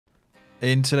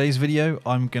In today's video,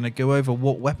 I'm going to go over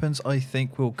what weapons I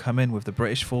think will come in with the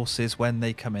British forces when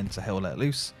they come into Hell Let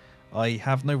Loose. I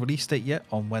have no release date yet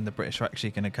on when the British are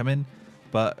actually going to come in,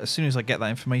 but as soon as I get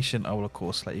that information, I will of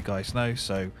course let you guys know,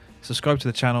 so subscribe to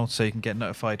the channel so you can get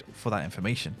notified for that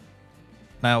information.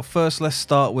 Now first let's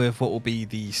start with what will be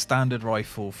the standard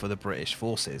rifle for the British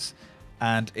forces,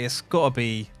 and it's got to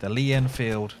be the Lee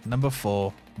Enfield No.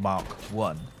 4 Mark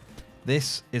 1.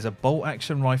 This is a bolt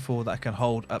action rifle that can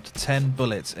hold up to 10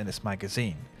 bullets in its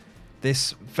magazine.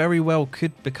 This very well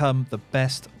could become the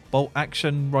best bolt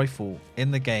action rifle in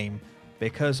the game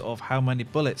because of how many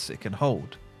bullets it can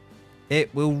hold. It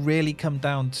will really come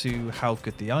down to how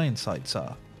good the iron sights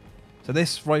are. So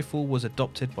this rifle was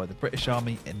adopted by the British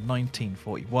Army in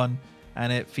 1941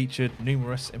 and it featured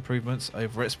numerous improvements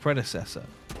over its predecessor.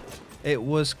 It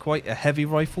was quite a heavy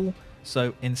rifle,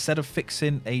 so instead of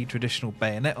fixing a traditional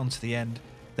bayonet onto the end,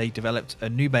 they developed a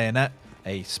new bayonet,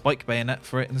 a spike bayonet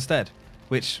for it instead,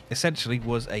 which essentially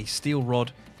was a steel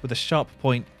rod with a sharp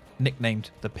point nicknamed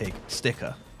the Pig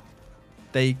Sticker.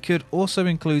 They could also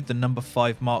include the No.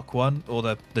 5 Mark 1 or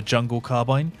the Jungle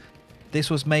Carbine.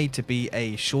 This was made to be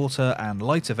a shorter and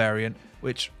lighter variant,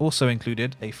 which also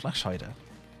included a flash hider.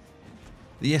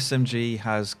 The SMG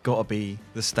has got to be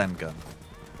the Sten gun.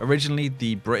 Originally,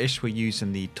 the British were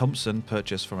using the Thompson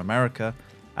purchased from America,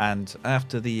 and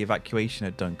after the evacuation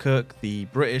of Dunkirk, the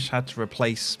British had to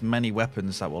replace many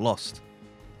weapons that were lost.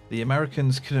 The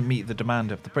Americans couldn't meet the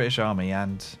demand of the British Army,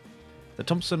 and the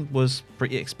Thompson was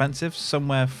pretty expensive,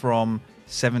 somewhere from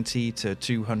 $70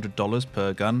 to $200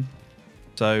 per gun.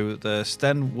 So the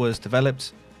Sten was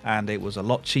developed, and it was a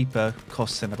lot cheaper,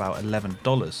 costing about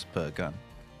 $11 per gun.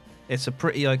 It's a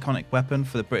pretty iconic weapon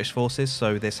for the British forces,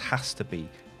 so this has to be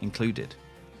included.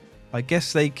 I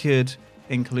guess they could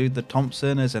include the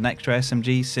Thompson as an extra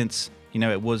SMG since,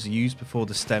 it was used before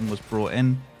the Sten was brought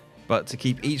in, but to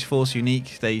keep each force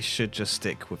unique, they should just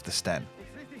stick with the Sten.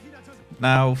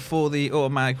 Now for the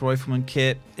automatic rifleman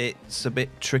kit, it's a bit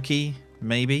tricky,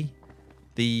 maybe.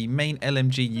 The main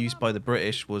LMG used by the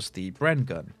British was the Bren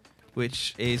gun,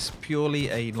 which is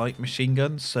purely a light machine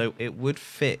gun, so it would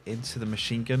fit into the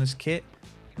machine gunner's kit,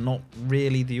 not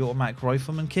really the automatic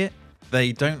rifleman kit.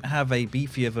 They don't have a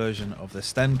beefier version of the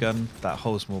Sten gun that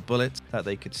holds more bullets that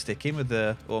they could stick in with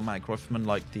the automatic rifleman,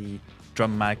 like the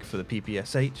drum mag for the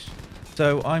PPSH.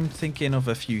 So I'm thinking of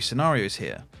a few scenarios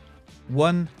here.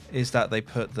 One is that they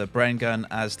put the Bren gun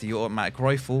as the automatic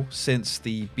rifle, since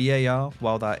the BAR,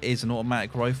 while that is an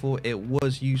automatic rifle, it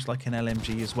was used like an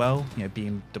LMG as well,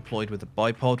 being deployed with a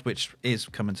bipod, which is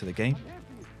coming to the game.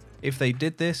 If they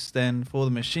did this, then for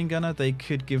the machine gunner, they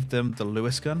could give them the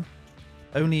Lewis gun.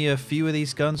 Only a few of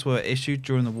these guns were issued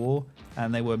during the war,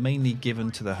 and they were mainly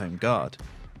given to the Home Guard.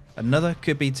 Another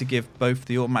could be to give both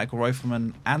the automatic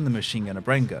rifleman and the machine gunner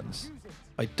Bren guns.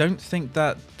 I don't think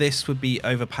that this would be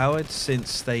overpowered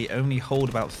since they only hold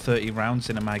about 30 rounds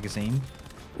in a magazine,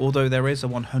 although there is a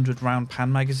 100 round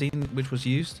pan magazine which was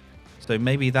used, so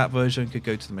maybe that version could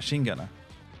go to the machine gunner.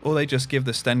 Or they just give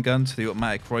the Sten gun to the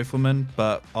automatic rifleman,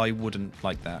 but I wouldn't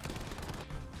like that.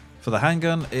 For the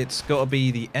handgun, it's got to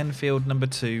be the Enfield No.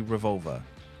 2 revolver.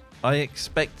 I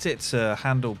expect it to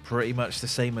handle pretty much the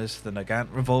same as the Nagant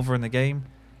revolver in the game,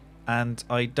 and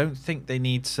I don't think they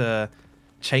need to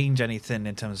change anything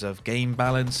in terms of game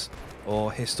balance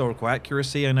or historical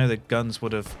accuracy. I know the guns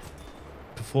would have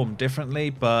performed differently,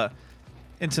 but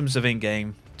in terms of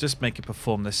in-game, just make it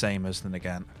perform the same as the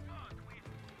Nagant.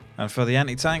 And for the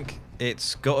anti-tank,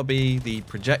 it's got to be the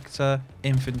Projector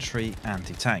Infantry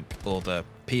Anti-Tank, or the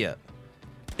PIAT.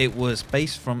 It was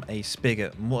based from a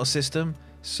Spigot mortar system,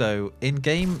 so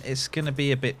in-game it's going to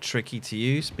be a bit tricky to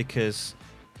use because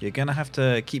you're going to have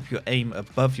to keep your aim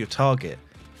above your target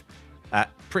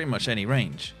at pretty much any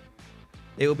range.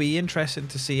 It will be interesting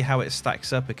to see how it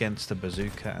stacks up against the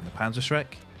bazooka and the Panzerschreck.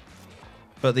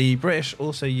 But the British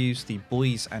also used the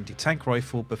Boys anti-tank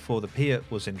rifle before the PIAT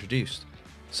was introduced,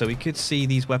 so we could see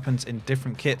these weapons in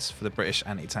different kits for the British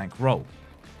anti-tank role.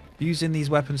 Using these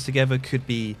weapons together could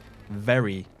be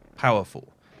very powerful.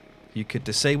 You could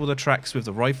disable the tracks with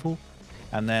the rifle,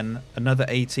 and then another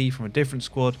AT from a different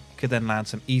squad could then land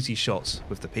some easy shots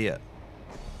with the PIAT.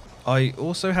 I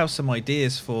also have some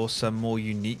ideas for some more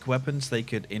unique weapons they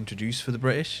could introduce for the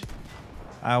British.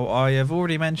 Now, I have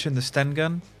already mentioned the Sten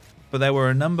gun, but there were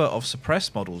a number of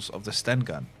suppressed models of the Sten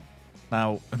gun.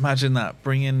 Now, imagine that,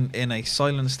 bringing in a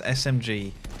silenced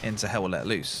SMG into Hell Let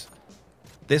Loose.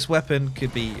 This weapon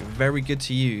could be very good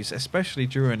to use, especially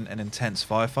during an intense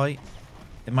firefight.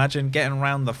 Imagine getting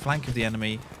around the flank of the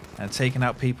enemy and taking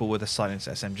out people with a silenced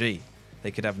SMG.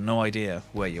 They could have no idea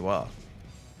where you are.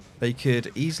 They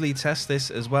could easily test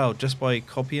this as well just by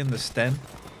copying the stem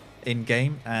in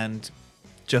game and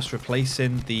just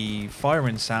replacing the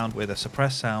firing sound with a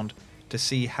suppressed sound to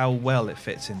see how well it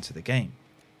fits into the game.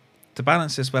 To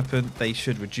balance this weapon, they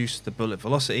should reduce the bullet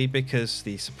velocity because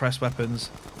the suppressed weapons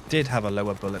did have a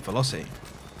lower bullet velocity.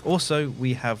 Also,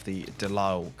 we have the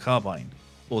Delisle carbine,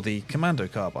 or the Commando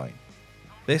carbine.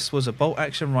 This was a bolt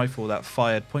action rifle that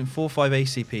fired .45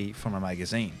 ACP from a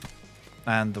magazine,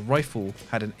 and the rifle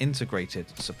had an integrated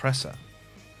suppressor.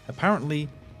 Apparently,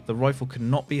 the rifle could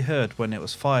not be heard when it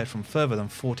was fired from further than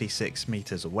 46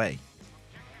 meters away.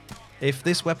 If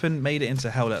this weapon made it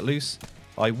into Hell Let Loose,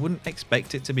 I wouldn't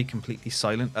expect it to be completely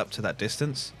silent up to that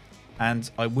distance, and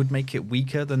I would make it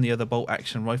weaker than the other bolt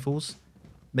action rifles.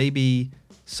 Maybe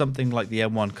something like the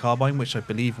M1 carbine, which I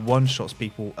believe one-shots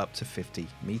people up to 50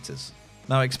 meters.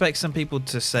 Now, I expect some people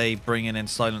to say bringing in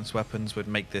silence weapons would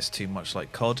make this too much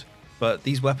like COD, but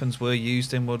these weapons were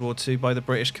used in World War II by the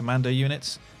British commando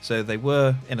units, so they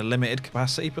were in a limited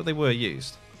capacity, but they were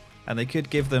used. And they could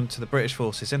give them to the British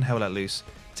forces in Hell Let Loose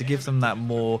to give them that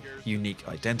more unique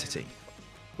identity.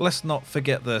 Let's not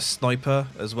forget the sniper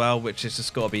as well, which is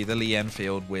just got to be the Lee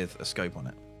Enfield with a scope on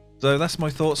it. So that's my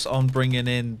thoughts on bringing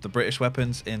in the British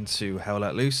weapons into Hell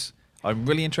Let Loose. I'm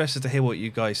really interested to hear what you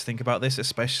guys think about this,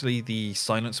 especially the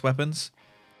silence weapons,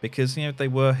 because they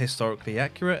were historically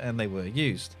accurate and they were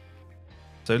used.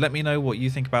 So let me know what you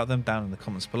think about them down in the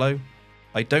comments below.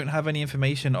 I don't have any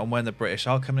information on when the British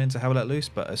are coming into Hell Let Loose,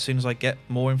 but as soon as I get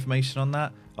more information on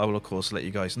that, I will of course let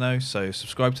you guys know. So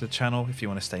subscribe to the channel if you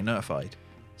want to stay notified.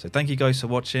 So thank you guys for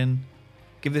watching,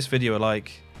 give this video a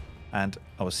like, and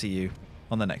I will see you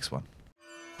on the next one.